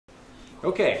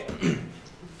Okay,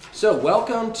 so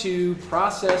welcome to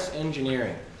process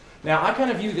engineering. Now I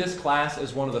kind of view this class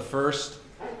as one of the first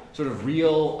sort of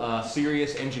real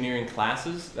serious engineering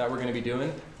classes that we're going to be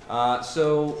doing.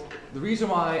 So the reason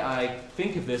why I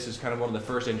think of this as kind of one of the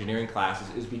first engineering classes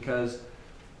is because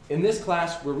in this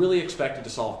class we're really expected to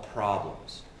solve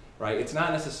problems, right? It's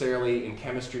not necessarily in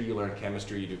chemistry you learn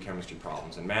chemistry, you do chemistry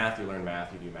problems. In math you learn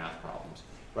math, you do math problems.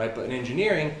 Right? But in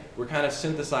engineering, we're kind of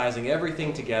synthesizing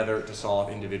everything together to solve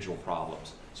individual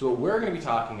problems. So what we're going to be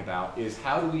talking about is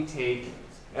how do we take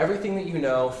everything that you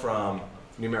know from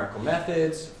numerical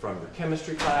methods, from your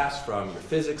chemistry class, from your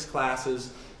physics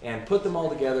classes, and put them all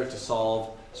together to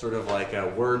solve sort of like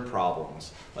word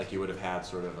problems, like you would have had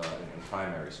sort of in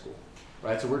primary school.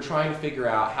 Right? So we're trying to figure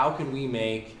out how can we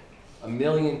make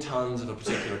 1,000,000 tons of a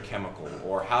particular chemical,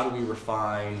 or how do we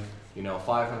refine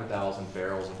 500,000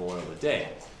 barrels of oil a day.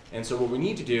 And so what we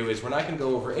need to do is we're not going to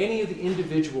go over any of the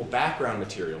individual background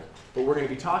material. What we're going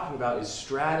to be talking about is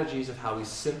strategies of how we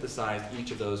synthesize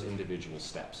each of those individual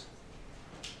steps.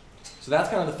 So that's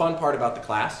kind of the fun part about the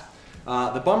class.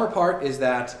 The bummer part is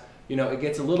that it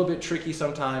gets a little bit tricky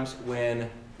sometimes when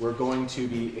we're going to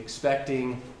be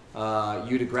expecting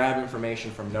you to grab information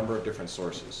from a number of different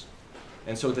sources.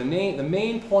 And so the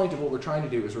main point of what we're trying to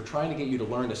do is we're trying to get you to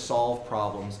learn to solve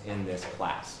problems in this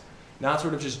class. Not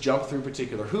sort of just jump through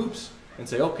particular hoops and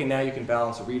say, okay, now you can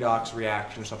balance a redox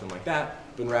reaction or something like that,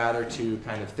 but rather to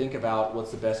kind of think about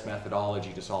what's the best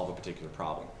methodology to solve a particular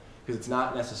problem. Because it's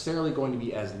not necessarily going to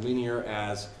be as linear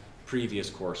as previous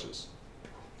courses.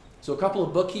 So a couple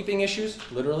of bookkeeping issues,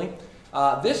 literally.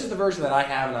 This is the version that I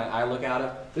have and I look at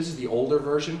it. This is the older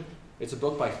version. It's a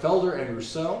book by Felder and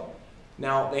Rousseau.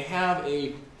 Now, they have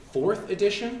a 4th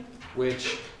edition,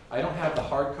 which I don't have the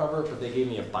hardcover, but they gave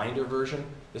me a binder version.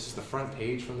 This is the front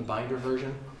page from the binder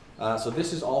version. So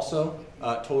this is also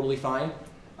totally fine.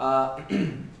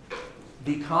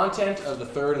 The content of the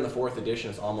 3rd and the 4th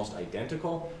edition is almost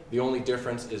identical. The only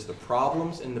difference is the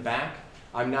problems in the back.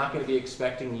 I'm not going to be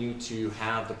expecting you to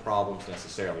have the problems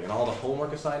necessarily. In all the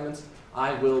homework assignments,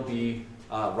 I will be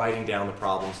writing down the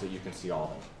problems so that you can see all of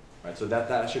them. Right? So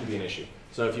that shouldn't be an issue.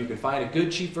 So if you can find a good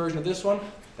cheap version of this one,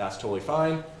 that's totally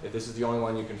fine. If this is the only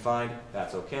one you can find,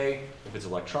 that's okay. If it's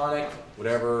electronic,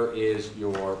 whatever is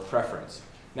your preference.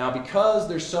 Now, because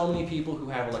there's so many people who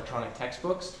have electronic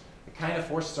textbooks, it kind of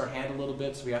forces our hand a little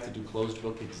bit, so we have to do closed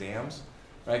book exams,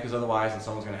 right? Because otherwise, then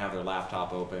someone's going to have their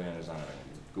laptop open and is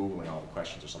Googling all the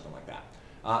questions or something like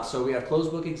that. So we have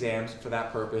closed book exams for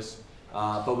that purpose,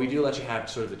 but we do let you have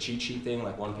sort of the cheat sheet thing,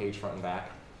 like 1 page front and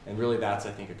back, and really that's,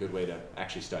 I think, a good way to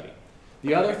actually study.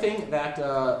 The other thing that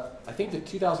I think the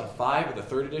 2005 or the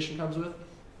 3rd edition comes with,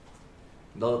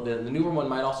 the newer one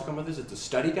might also come with this, it's a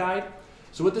study guide.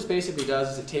 So what this basically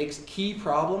does is it takes key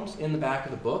problems in the back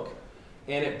of the book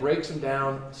and it breaks them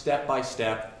down step by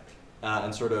step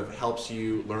and sort of helps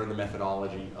you learn the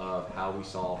methodology of how we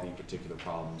solve the particular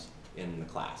problems in the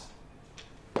class.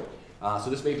 So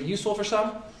this may be useful for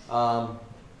some.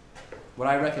 What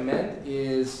I recommend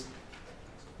is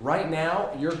right now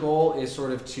your goal is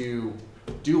sort of to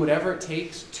do whatever it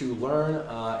takes to learn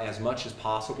as much as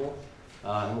possible.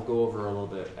 And we'll go over a little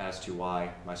bit as to why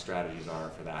my strategies are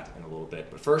for that in a little bit.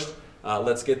 But first,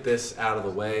 let's get this out of the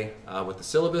way with the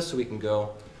syllabus so we can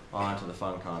go on to the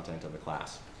fun content of the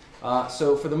class.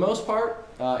 So for the most part,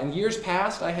 in years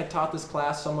past, I had taught this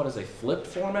class somewhat as a flipped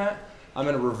format. I'm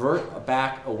going to revert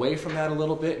back away from that a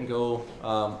little bit and go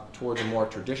towards a more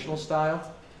traditional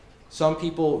style. Some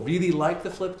people really liked the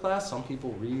flipped class, some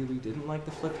people really didn't like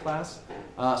the flipped class.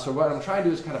 So what I'm trying to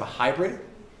do is kind of a hybrid.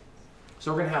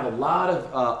 So we're going to have a lot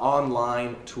of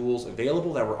online tools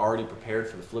available that were already prepared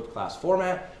for the flipped class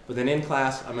format, but then in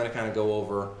class I'm going to kind of go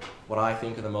over what I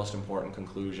think are the most important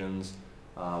conclusions,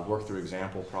 work through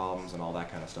example problems and all that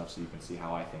kind of stuff so you can see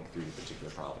how I think through the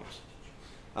particular problems.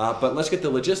 But let's get the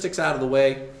logistics out of the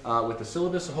way with the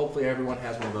syllabus, so hopefully everyone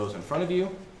has one of those in front of you.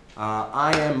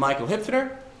 I am Michael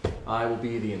Hipfner. I will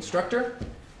be the instructor.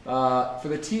 For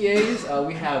the TAs,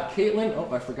 we have Caitlin. Oh,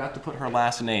 I forgot to put her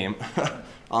last name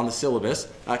on the syllabus.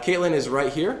 Caitlin is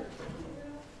right here.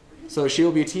 So she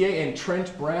will be a TA, and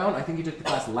Trent Brown, I think he took the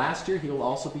class last year. He will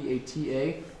also be a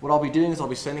TA. What I'll be doing is I'll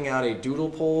be sending out a doodle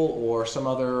poll or some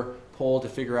other poll to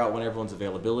figure out when everyone's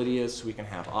availability is so we can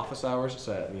have office hours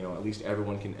so that, at least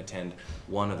everyone can attend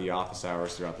one of the office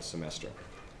hours throughout the semester.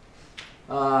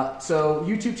 So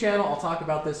YouTube channel, I'll talk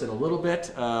about this in a little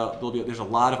bit. There's a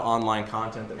lot of online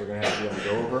content that we're going to have to be able to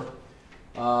go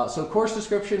over. So course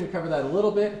description, we cover that a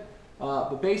little bit.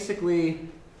 But basically,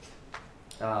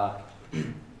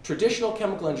 traditional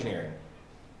chemical engineering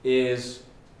is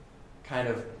kind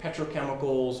of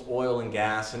petrochemicals, oil and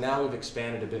gas, and now we've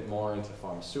expanded a bit more into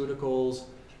pharmaceuticals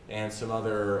and some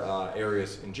other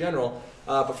areas in general.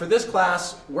 But for this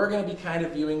class, we're going to be kind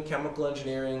of viewing chemical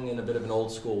engineering in a bit of an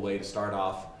old school way to start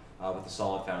off with a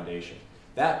solid foundation.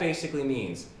 That basically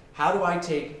means, how do I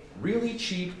take really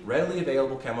cheap, readily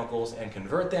available chemicals and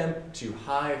convert them to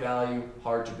high value,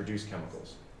 hard to produce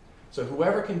chemicals? So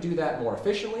whoever can do that more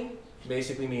efficiently,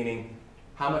 basically meaning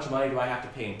how much money do I have to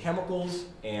pay in chemicals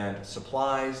and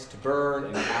supplies to burn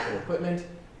and capital equipment,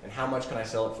 and how much can I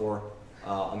sell it for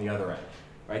on the other end?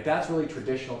 Right? That's really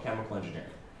traditional chemical engineering.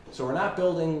 So we're not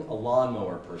building a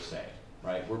lawnmower per se,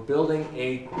 right? We're building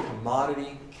a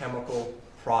commodity chemical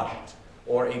product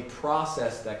or a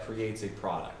process that creates a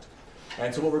product.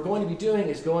 And so what we're going to be doing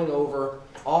is going over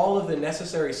all of the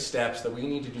necessary steps that we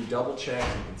need to do double checks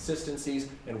and consistencies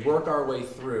and work our way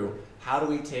through. How do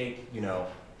we take, you know,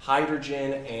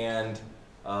 hydrogen and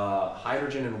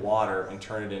water and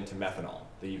turn it into methanol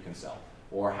that you can sell?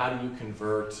 Or how do you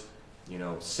convert, you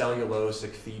know,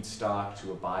 cellulosic feedstock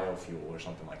to a biofuel or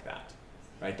something like that?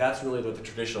 Right? That's really what the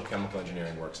traditional chemical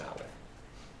engineering works out with.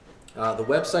 The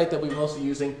website that we're mostly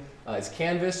using is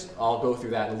Canvas. I'll go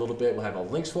through that in a little bit. We'll have all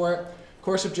the links for it.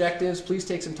 Course objectives, please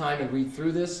take some time and read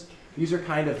through this. These are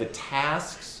kind of the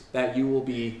tasks that you will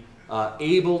be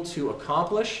able to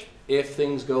accomplish if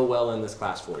things go well in this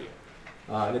class for you.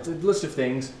 And it's a list of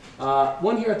things.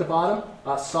 One here at the bottom,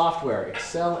 software,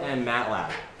 Excel and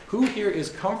MATLAB. Who here is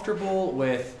comfortable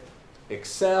with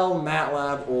Excel,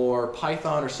 MATLAB, or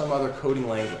Python or some other coding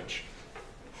language?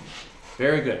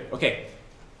 Very good. Okay,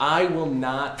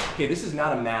 this is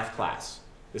not a math class.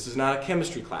 This is not a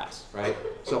chemistry class, right?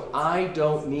 So I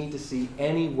don't need to see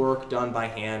any work done by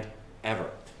hand ever,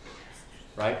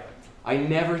 right? I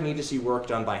never need to see work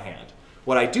done by hand.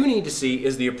 What I do need to see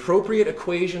is the appropriate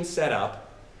equation set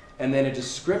up and then a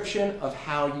description of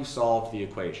how you solved the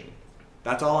equation.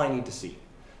 That's all I need to see.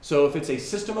 So if it's a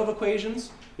system of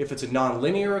equations, if it's a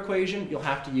nonlinear equation, you'll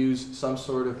have to use some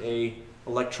sort of a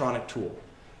electronic tool.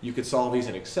 You could solve these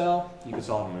in Excel, you could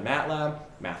solve them in MATLAB,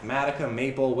 Mathematica,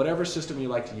 Maple, whatever system you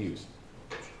like to use.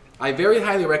 I very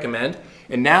highly recommend,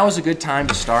 and now is a good time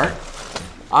to start,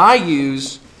 I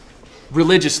use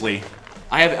religiously,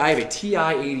 I have a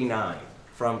TI-89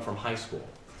 from high school.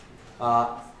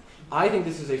 I think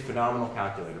this is a phenomenal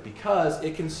calculator because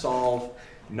it can solve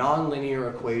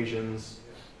nonlinear equations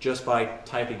just by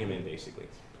typing them in, basically.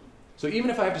 So even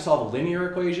if I have to solve a linear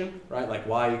equation, right, like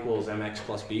y equals mx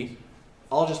plus b,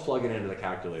 I'll just plug it into the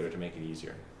calculator to make it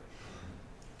easier.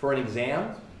 For an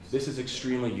exam, this is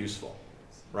extremely useful,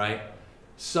 right?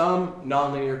 Some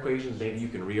nonlinear equations, maybe you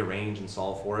can rearrange and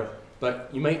solve for it, but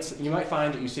you might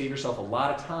find that you save yourself a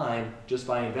lot of time just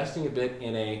by investing a bit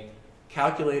in a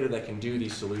calculator that can do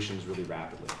these solutions really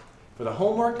rapidly. For the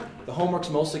homework's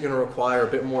mostly going to require a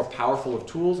bit more powerful of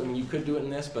tools. I mean, you could do it in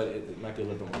this, but it might be a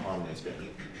little bit more harm than it's good,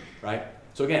 right?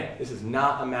 So again, this is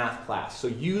not a math class. So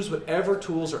use whatever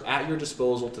tools are at your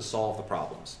disposal to solve the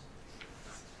problems.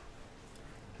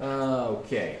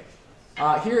 Okay.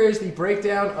 Here is the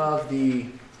breakdown of the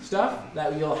stuff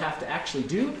that you'll have to actually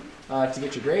do to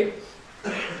get your grade.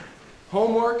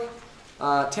 Homework,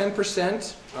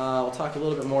 10%. We'll talk a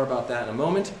little bit more about that in a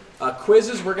moment.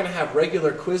 Quizzes, we're going to have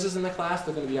regular quizzes in the class.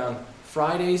 They're going to be on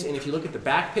Fridays. And if you look at the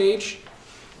back page,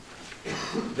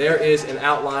 there is an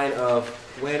outline of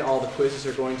when all the quizzes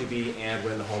are going to be and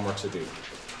when the homeworks are due.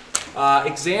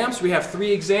 Exams, we have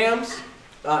 3 exams,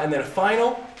 and then a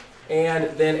final, and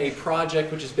then a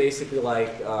project, which is basically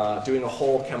like doing a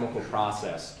whole chemical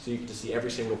process. So you get to see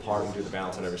every single part and do the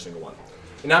balance on every single one.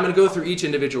 And now I'm going to go through each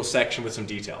individual section with some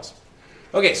details.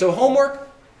 Okay, so homework,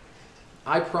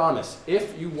 I promise,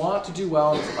 if you want to do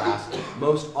well in this class,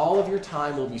 most all of your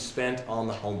time will be spent on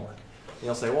the homework. And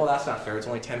you'll say, well, that's not fair, it's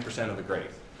only 10% of the grade,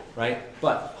 right?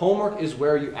 But homework is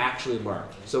where you actually learn.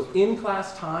 So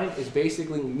in-class time is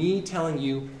basically me telling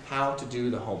you how to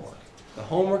do the homework. The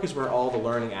homework is where all the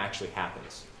learning actually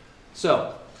happens.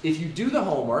 So if you do the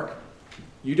homework,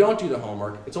 you don't do the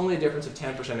homework, it's only a difference of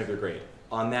 10% of your grade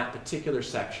on that particular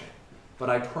section. But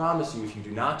I promise you, if you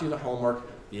do not do the homework,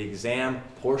 the exam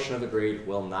portion of the grade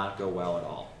will not go well at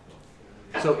all.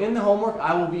 So in the homework,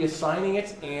 I will be assigning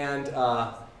it, and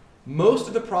most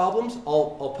of the problems,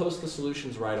 I'll post the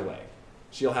solutions right away.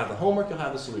 So you'll have the homework, you'll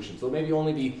have the solutions. There'll maybe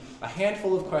only be a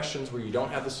handful of questions where you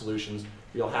don't have the solutions.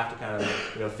 You'll have to kind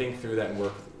of think through that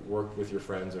and work with your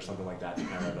friends or something like that to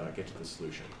kind of get to the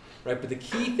solution. Right? But the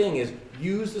key thing is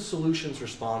use the solutions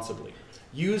responsibly.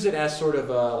 Use it as sort of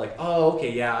like, oh,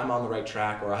 okay, yeah, I'm on the right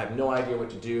track, or I have no idea what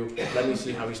to do. Let me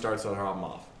see how he starts the problem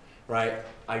off. Right?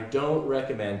 I don't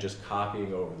recommend just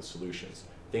copying over the solutions.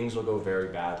 Things will go very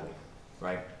badly.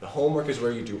 right? The homework is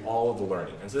where you do all of the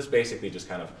learning. And so this basically just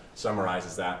kind of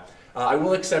summarizes that. I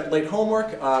will accept late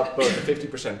homework, both a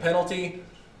 50% penalty,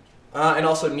 and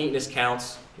also neatness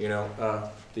counts. You know,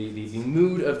 the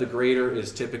mood of the grader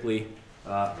is typically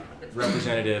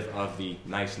representative of the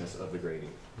niceness of the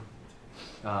grading.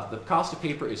 The cost of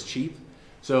paper is cheap,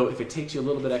 so if it takes you a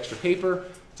little bit extra paper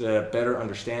to better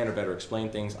understand or better explain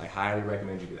things, I highly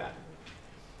recommend you do that.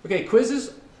 Okay,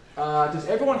 quizzes. Does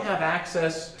everyone have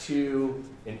access to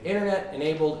an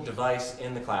internet-enabled device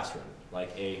in the classroom,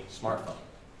 like a smartphone?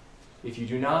 If you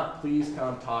do not, please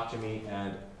come talk to me,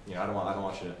 and you know, I don't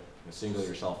want you to single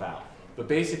yourself out. But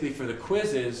basically, for the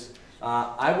quizzes,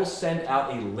 I will send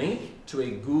out a link to a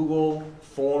Google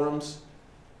Forms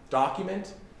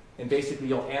document, and basically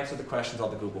you'll answer the questions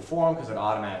on the Google form because it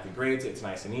automatically grades it. It's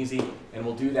nice and easy, and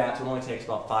we'll do that. So it only takes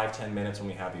about 5–10 minutes when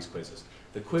we have these quizzes.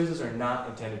 The quizzes are not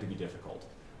intended to be difficult.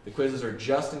 The quizzes are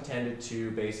just intended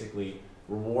to basically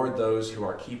reward those who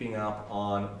are keeping up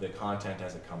on the content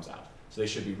as it comes out. So they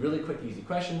should be really quick, easy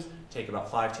questions, take about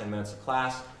 5–10 minutes of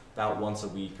class, about once a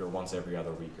week or once every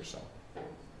other week or so.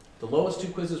 The lowest 2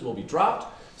 quizzes will be dropped,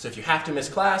 so if you have to miss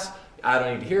class, I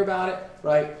don't need to hear about it,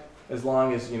 right? As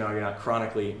long as you're not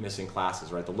chronically missing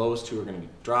classes, right? The lowest 2 are going to be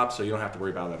dropped, so you don't have to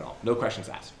worry about it at all. No questions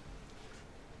asked.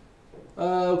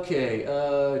 Okay,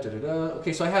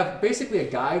 okay, so I have basically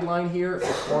a guideline here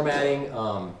for formatting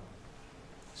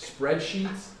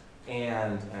spreadsheets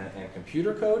and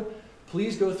computer code.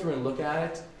 Please go through and look at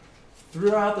it.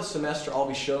 Throughout the semester, I'll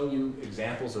be showing you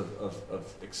examples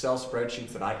of Excel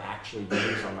spreadsheets that I actually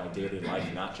use on my daily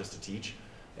life, not just to teach.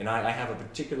 And I have a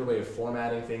particular way of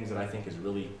formatting things that I think is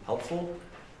really helpful.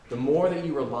 The more that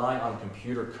you rely on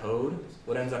computer code,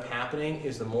 what ends up happening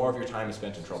is the more of your time is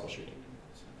spent in troubleshooting.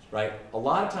 Right? A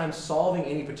lot of times solving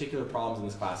any particular problems in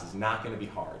this class is not going to be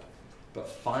hard. But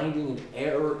finding an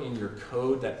error in your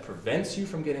code that prevents you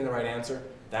from getting the right answer,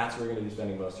 that's where you're going to be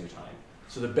spending most of your time.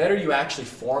 So the better you actually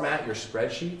format your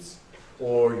spreadsheets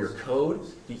or your code,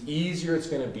 the easier it's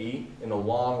going to be in the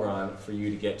long run for you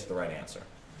to get to the right answer.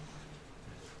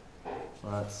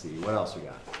 Let's see, what else we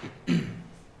got?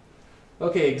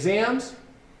 Okay, exams.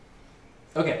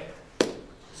 Okay,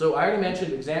 so I already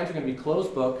mentioned exams are going to be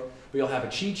closed book, but you'll have a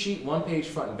cheat sheet, 1 page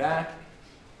front and back.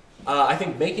 I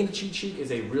think making the cheat sheet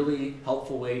is a really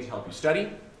helpful way to help you study.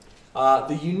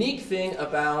 The unique thing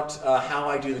about how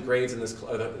I do the grades in this,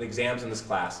 the exams in this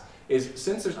class is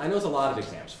since I know it's a lot of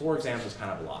exams, 4 exams is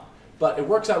kind of a lot, but it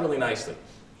works out really nicely.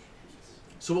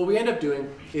 So what we end up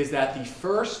doing is that the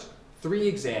first 3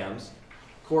 exams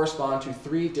correspond to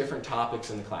 3 different topics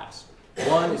in the class.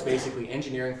 One is basically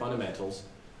engineering fundamentals.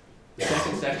 The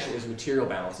second section is material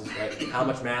balances, right? How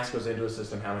much mass goes into a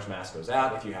system, how much mass goes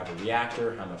out. If you have a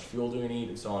reactor, how much fuel do you need,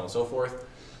 and so on and so forth.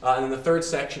 And then the third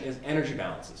section is energy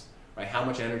balances, right? How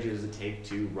much energy does it take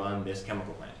to run this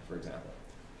chemical plant, for example.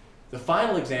 The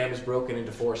final exam is broken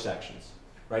into 4 sections,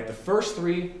 right? The first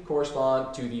 3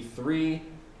 correspond to the 3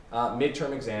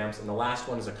 midterm exams, and the last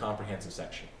one is a comprehensive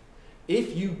section.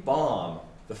 If you bomb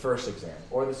the first exam,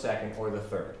 or the second, or the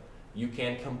third, you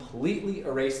can completely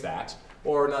erase that,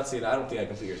 or not say that, I don't think I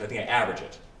completely erase it, I think I average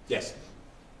it. Yes.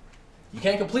 You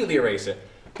can't completely erase it,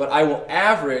 but I will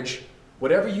average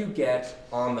whatever you get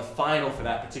on the final for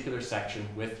that particular section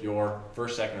with your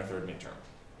first, second, or third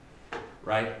midterm,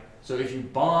 right? So if you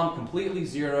bomb completely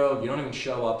 0, you don't even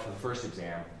show up for the first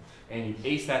exam, and you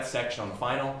ace that section on the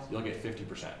final, you'll get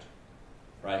 50%,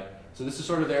 right? So this is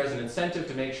sort of there as an incentive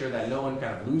to make sure that no one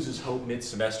kind of loses hope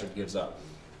mid-semester and gives up.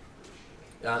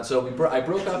 So I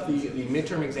broke up the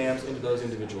midterm exams into those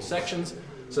individual sections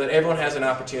so that everyone has an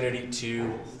opportunity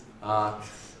to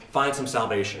find some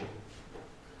salvation.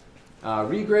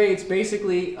 Regrades,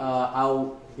 basically, I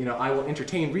will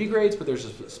entertain regrades, but there's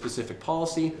a specific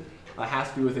policy. It has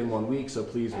to be within 1 week, so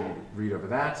please read over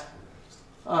that.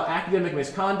 Academic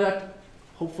misconduct.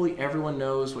 Hopefully everyone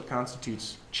knows what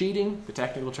constitutes cheating. The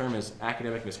technical term is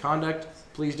academic misconduct.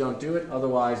 Please don't do it,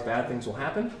 otherwise bad things will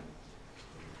happen.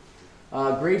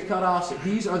 Grade cutoffs.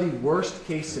 These are the worst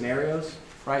case scenarios,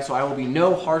 right? So I will be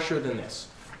no harsher than this.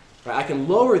 Right? I can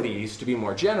lower these to be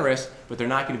more generous, but they're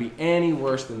not going to be any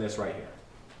worse than this right here.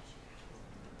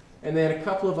 And then a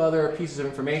couple of other pieces of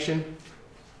information.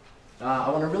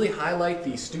 I want to really highlight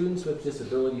the students with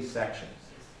disabilities sections.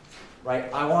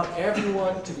 Right? I want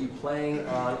everyone to be playing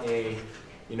on a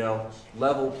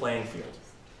level playing field.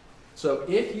 So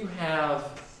if you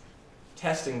have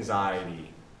test anxiety,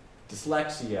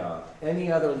 dyslexia,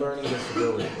 any other learning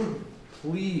disability,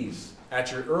 please,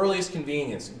 at your earliest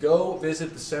convenience, go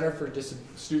visit the Center for what is it,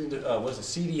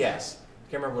 CDS? I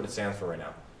can't remember what it stands for right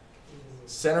now.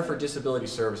 Center for Disability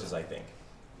Services, I think.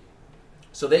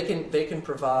 So they can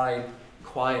provide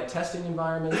quiet testing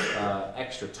environment,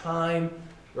 extra time,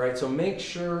 right? So make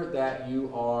sure that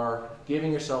you are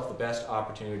giving yourself the best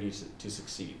opportunities to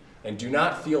succeed. And do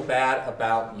not feel bad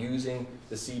about using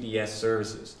the CDS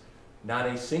services. Not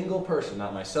a single person,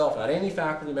 not myself, not any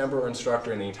faculty member or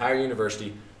instructor in the entire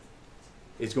university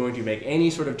is going to make any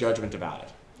sort of judgment about it.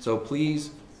 So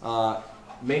please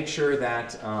make sure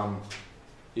that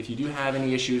if you do have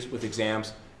any issues with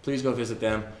exams, please go visit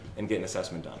them and get an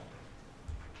assessment done.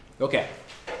 Okay.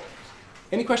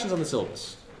 Any questions on the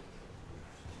syllabus?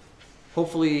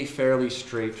 Hopefully fairly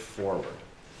straightforward.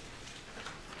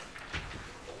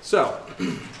 So,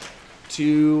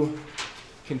 to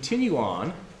continue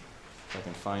on, if I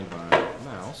can find my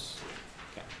mouse.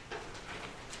 Okay.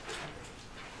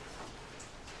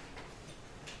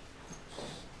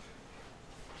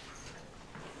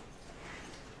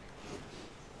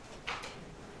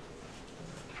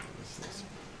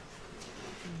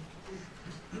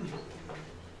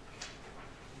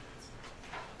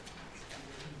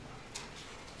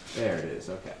 There it is,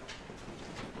 okay.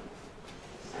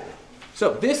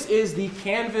 So this is the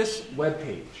Canvas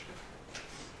webpage.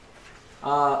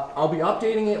 I'll be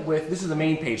updating it with, this is the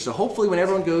main page, so hopefully when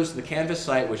everyone goes to the Canvas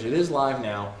site, which it is live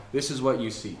now, this is what you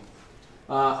see.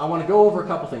 I want to go over a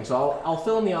couple things. So I'll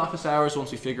fill in the office hours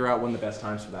once we figure out when the best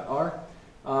times for that are.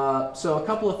 So a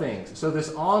couple of things. So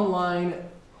this online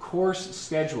course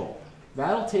schedule,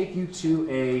 that'll take you to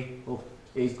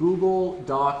a Google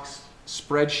Docs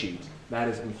spreadsheet that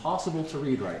is impossible to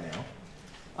read right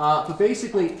now. But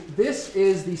basically, this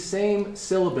is the same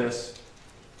syllabus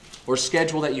or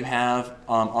schedule that you have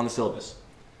on the syllabus.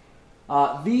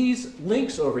 These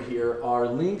links over here are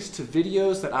links to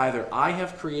videos that either I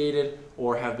have created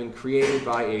or have been created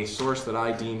by a source that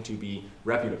I deem to be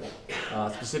reputable.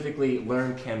 Specifically,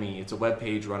 Learn Chemie. It's a web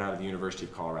page run out of the University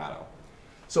of Colorado.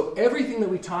 So everything that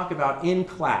we talk about in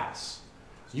class,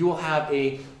 you will have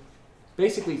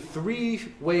basically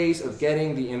 3 ways of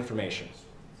getting the information.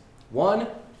 1,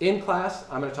 in class,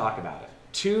 I'm going to talk about it.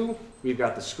 2, we've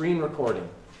got the screen recording.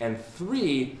 And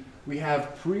 3, we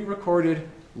have pre-recorded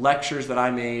lectures that I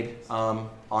made on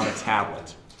a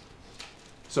tablet.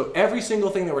 So every single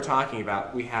thing that we're talking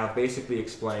about, we have basically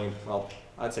explained, well,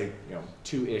 I'd say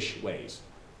 2-ish ways,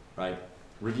 right?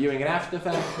 Reviewing it after the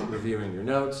fact, reviewing your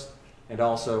notes, and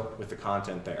also with the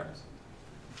content there.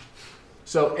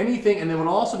 So anything, and then what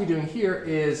I'll also be doing here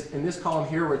is, in this column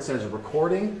here where it says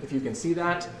recording, if you can see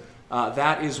that,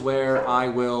 that is where I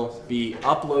will be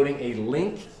uploading a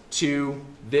link to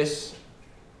this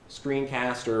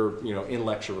screencast or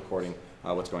in-lecture recording,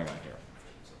 what's going on here.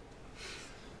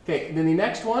 Okay, then the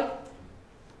next one,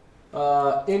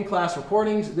 in-class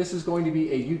recordings. This is going to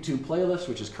be a YouTube playlist,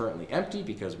 which is currently empty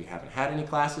because we haven't had any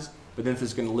classes, but then this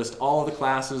is going to list all of the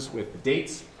classes with the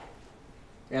dates.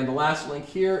 And the last link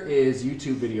here is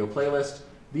YouTube video playlist.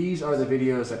 These are the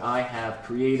videos that I have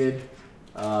created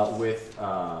with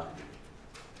a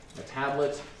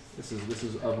tablet. This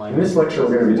is of my. In this lecture,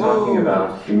 we're going to be talking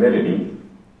about humidity.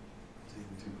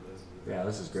 Yeah,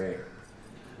 this is great.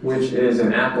 Which is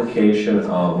an application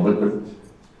of liquid.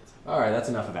 All right, that's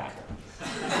enough of that.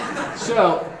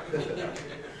 So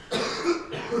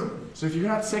if you're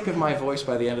not sick of my voice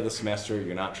by the end of the semester,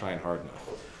 you're not trying hard enough.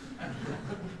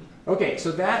 Okay,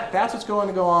 so that's what's going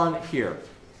to go on here.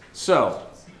 So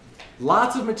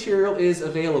lots of material is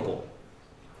available,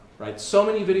 right? So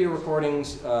many video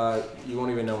recordings, you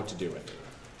won't even know what to do with it.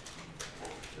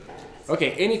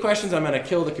 Okay, any questions? I'm going to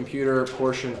kill the computer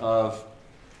portion of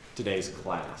today's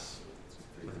class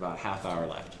with about a half hour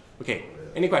left. Okay,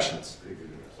 any questions?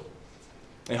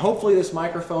 And hopefully this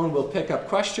microphone will pick up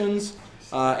questions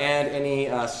and any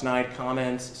snide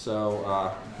comments.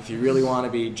 So if you really want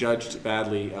to be judged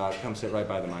badly, come sit right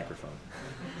by the microphone.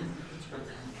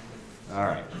 All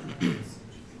right.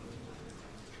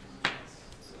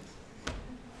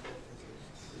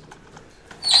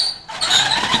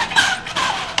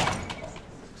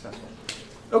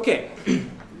 Okay.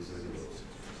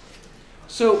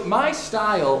 So my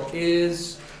style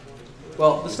is,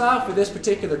 well, the style for this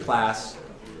particular class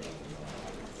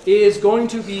is going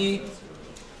to be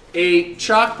a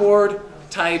chalkboard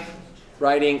type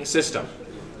writing system.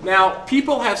 Now,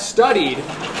 people have studied.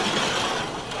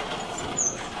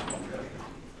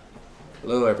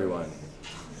 Hello, everyone.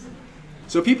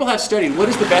 So people have studied what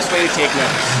is the best way to take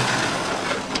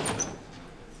notes.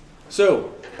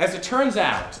 So, as it turns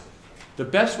out, the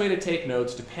best way to take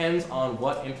notes depends on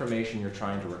what information you're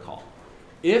trying to recall.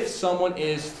 If someone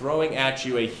is throwing at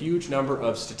you a huge number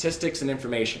of statistics and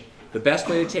information, the best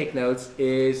way to take notes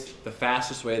is the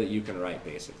fastest way that you can write,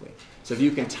 basically. So if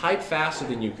you can type faster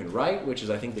than you can write, which is,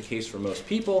 I think, the case for most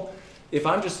people, if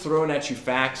I'm just throwing at you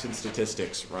facts and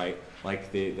statistics, right,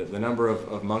 like the number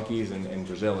of monkeys in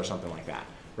Brazil or something like that,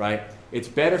 right, it's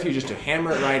better for you just to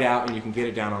hammer it right out and you can get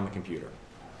it down on the computer.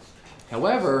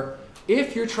 However,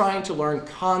 if you're trying to learn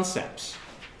concepts,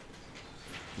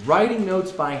 writing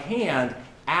notes by hand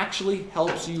actually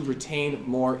helps you retain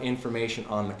more information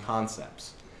on the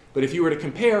concepts. But if you were to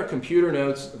compare computer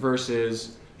notes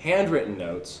versus handwritten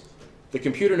notes, the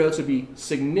computer notes would be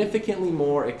significantly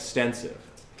more extensive.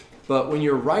 But when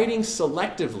you're writing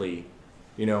selectively,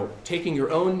 you know, taking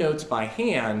your own notes by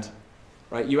hand,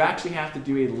 right, you actually have to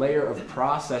do a layer of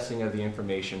processing of the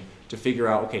information to figure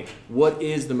out, okay, what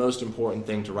is the most important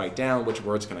thing to write down? Which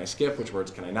words can I skip? Which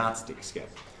words can I not skip?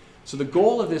 So the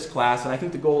goal of this class, and I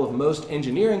think the goal of most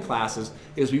engineering classes,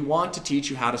 is we want to teach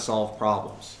you how to solve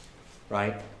problems,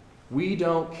 right? We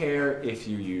don't care if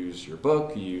you use your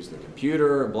book, you use the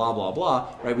computer, blah, blah,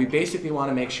 blah, right? We basically want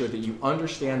to make sure that you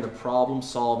understand the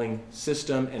problem-solving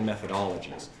system and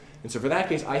methodologies. And so for that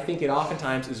case, I think it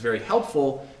oftentimes is very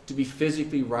helpful to be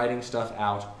physically writing stuff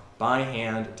out by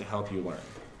hand to help you learn.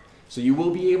 So you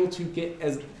will be able to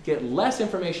get less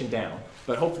information down,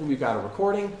 but hopefully we've got a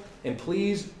recording, and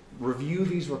please review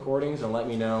these recordings and let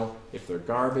me know if they're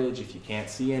garbage, if you can't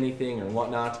see anything or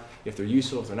whatnot, if they're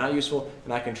useful, if they're not useful,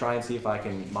 and I can try and see if I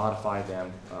can modify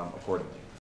them accordingly.